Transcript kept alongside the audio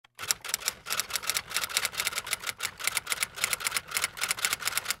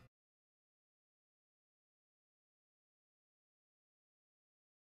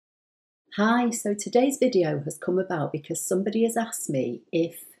Hi, so today's video has come about because somebody has asked me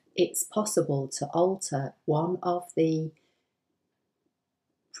if it's possible to alter one of the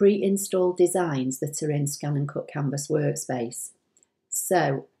pre-installed designs that are in ScanNCut Canvas Workspace.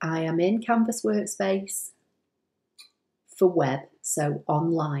 So I am in Canvas Workspace for web, so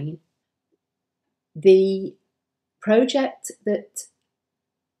online. The project that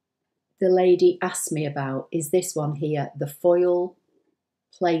the lady asked me about is this one here, the foil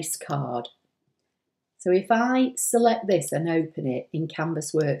place card. So if I select this and open it in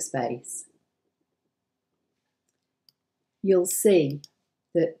Canvas Workspace, you'll see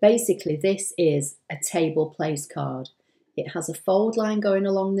that basically this is a table place card. It has a fold line going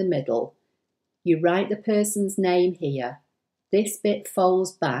along the middle. You write the person's name here. This bit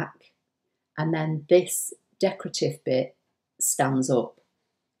folds back, and then this decorative bit stands up.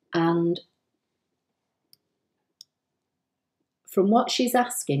 And from what she's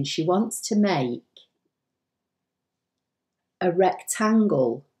asking, she wants to make a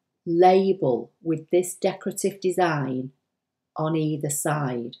rectangle label with this decorative design on either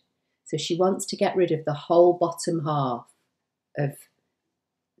side. So she wants to get rid of the whole bottom half of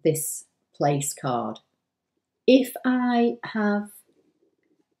this place card. If I have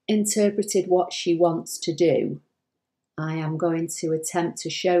interpreted what she wants to do, I am going to attempt to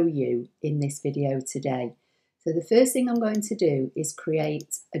show you in this video today. So the first thing I'm going to do is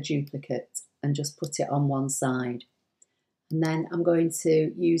create a duplicate and just put it on one side. And then I'm going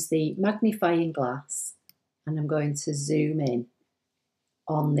to use the magnifying glass and I'm going to zoom in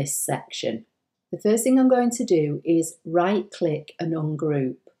on this section. The first thing I'm going to do is right click and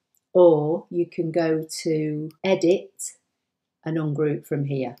ungroup, or you can go to edit and ungroup from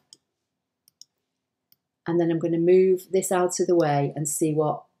here. And then I'm going to move this out of the way and see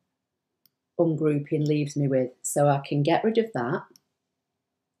what ungrouping leaves me with. So I can get rid of that.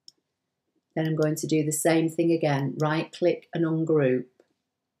 Then I'm going to do the same thing again, right click and ungroup,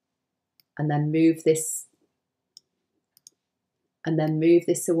 and then move this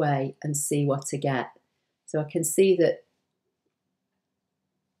away and see what I get. So I can see that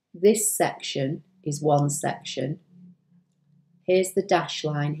this section is one section. Here's the dash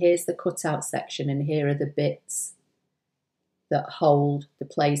line, here's the cutout section, and here are the bits that hold the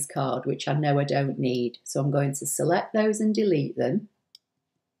place card, which I know I don't need. So I'm going to select those and delete them.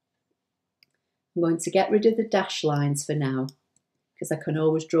 I'm going to get rid of the dash lines for now, because I can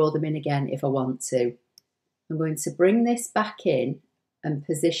always draw them in again if I want to. I'm going to bring this back in and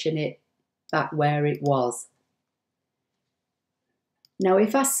position it back where it was. Now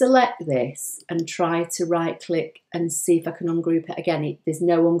if I select this and try to right click and see if I can ungroup it again, there's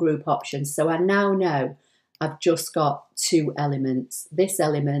no ungroup option. So I now know I've just got two elements, this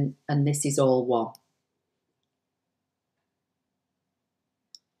element and this is all one.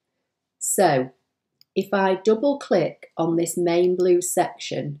 So if I double click on this main blue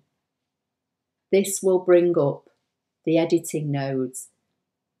section, this will bring up the editing nodes.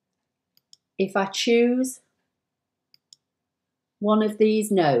 If I choose one of these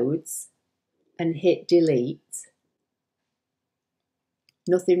nodes and hit delete,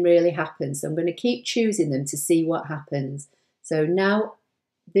 nothing really happens. So I'm going to keep choosing them to see what happens. So now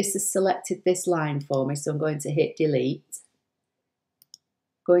this has selected this line for me, so I'm going to hit delete.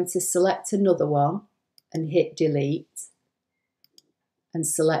 Going to select another one and hit delete, and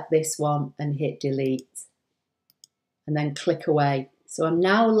select this one and hit delete, and then click away. So I'm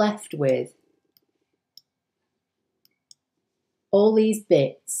now left with all these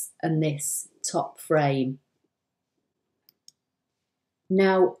bits and this top frame.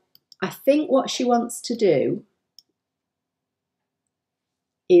 Now, I think what she wants to do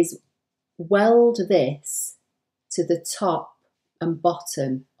is weld this to the top and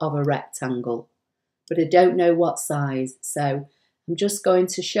bottom of a rectangle, but I don't know what size. So I'm just going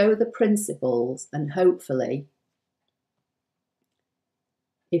to show the principles, and hopefully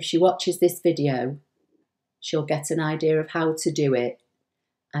if she watches this video, she'll get an idea of how to do it,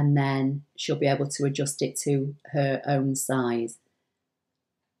 and then she'll be able to adjust it to her own size.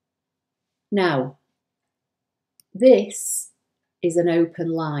 Now, this is an open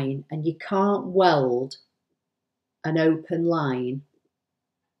line, and you can't weld an open line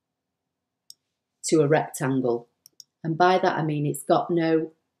to a rectangle. And by that I mean it's got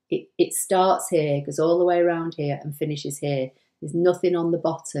no, it starts here, goes all the way around here and finishes here. There's nothing on the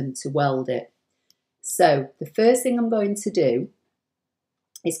bottom to weld it. So the first thing I'm going to do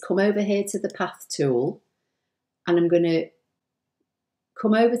is come over here to the path tool, and I'm going to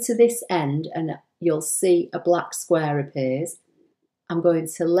come over to this end and you'll see a black square appears. I'm going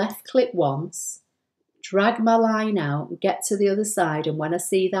to left click once, drag my line out and get to the other side, and when I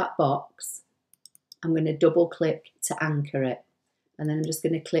see that box, I'm going to double click to anchor it, and then I'm just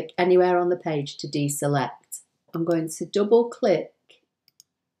going to click anywhere on the page to deselect. I'm going to double click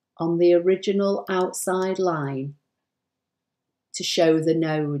on the original outside line to show the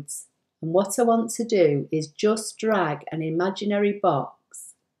nodes, and what I want to do is just drag an imaginary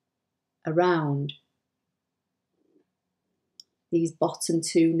box around these bottom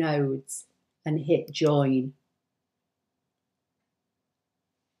two nodes and hit join,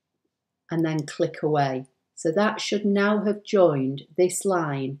 and then click away. So that should now have joined this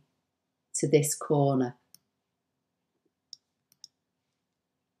line to this corner.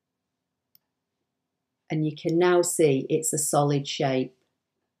 And you can now see it's a solid shape.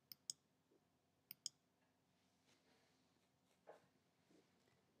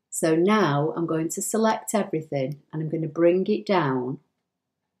 So now I'm going to select everything and I'm going to bring it down,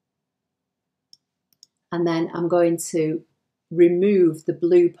 and then I'm going to remove the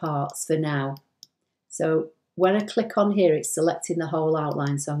blue parts for now. So when I click on here, it's selecting the whole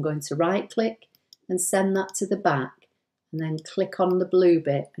outline. So I'm going to right click and send that to the back, and then click on the blue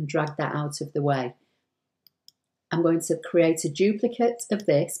bit and drag that out of the way. I'm going to create a duplicate of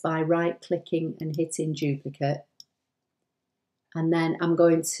this by right clicking and hitting duplicate. And then I'm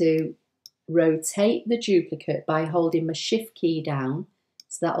going to rotate the duplicate by holding my shift key down,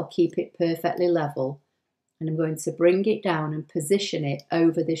 so that'll keep it perfectly level. And I'm going to bring it down and position it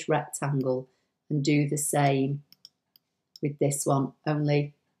over this rectangle, and do the same with this one,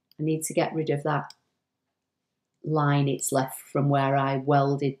 only I need to get rid of that line it's left from where I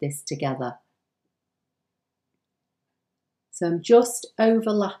welded this together. So I'm just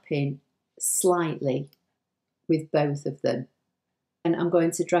overlapping slightly with both of them. And I'm going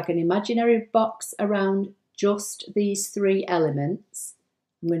to drag an imaginary box around just these three elements.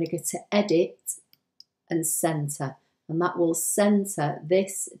 I'm going to go to Edit and Center, and that will center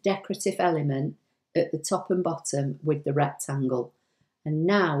this decorative element at the top and bottom with the rectangle. And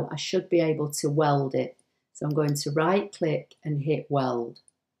now I should be able to weld it. So I'm going to right click and hit weld.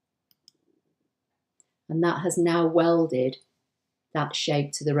 And that has now welded that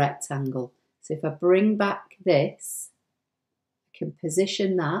shape to the rectangle. So if I bring back this, I can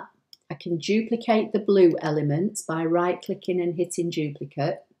position that. I can duplicate the blue elements by right clicking and hitting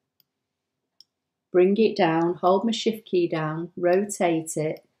duplicate. Bring it down, hold my shift key down, rotate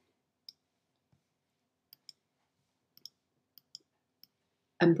it,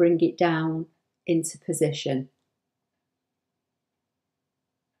 and bring it down into position.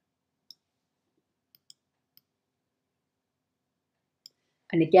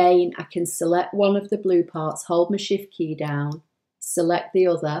 And again, I can select one of the blue parts, hold my shift key down, select the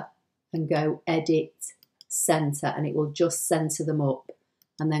other, and go Edit, Center, and it will just center them up,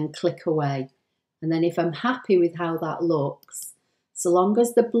 and then click away. And then if I'm happy with how that looks, so long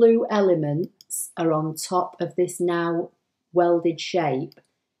as the blue elements are on top of this now welded shape,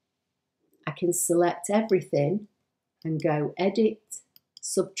 I can select everything and go Edit,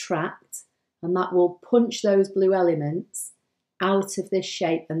 Subtract, and that will punch those blue elements out of this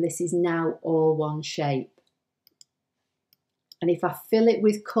shape, and this is now all one shape. And if I fill it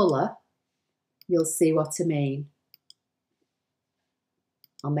with colour, you'll see what I mean.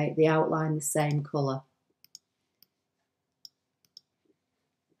 I'll make the outline the same colour.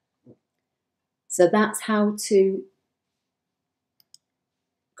 So that's how to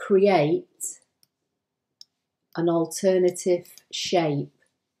create an alternative shape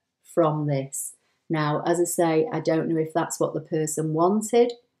from this. Now, as I say, I don't know if that's what the person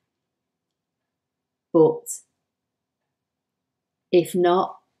wanted, but if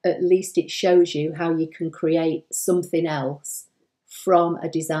not, at least it shows you how you can create something else from a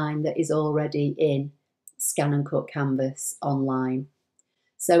design that is already in ScanNCut Canvas online.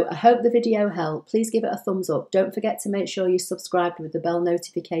 So I hope the video helped. Please give it a thumbs up. Don't forget to make sure you're subscribed with the bell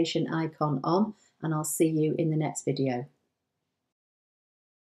notification icon on, and I'll see you in the next video.